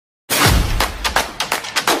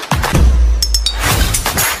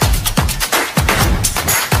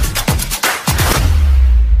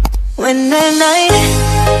When the night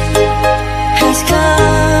has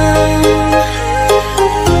come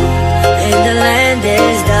and the land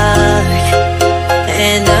is dark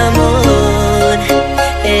and the moon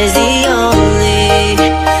is the only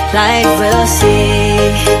light we'll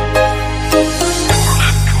see.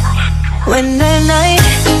 When the night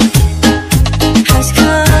has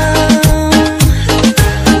come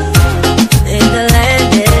and the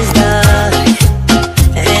land is dark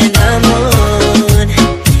and the moon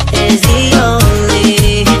is the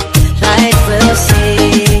only light we'll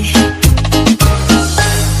see.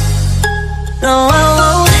 No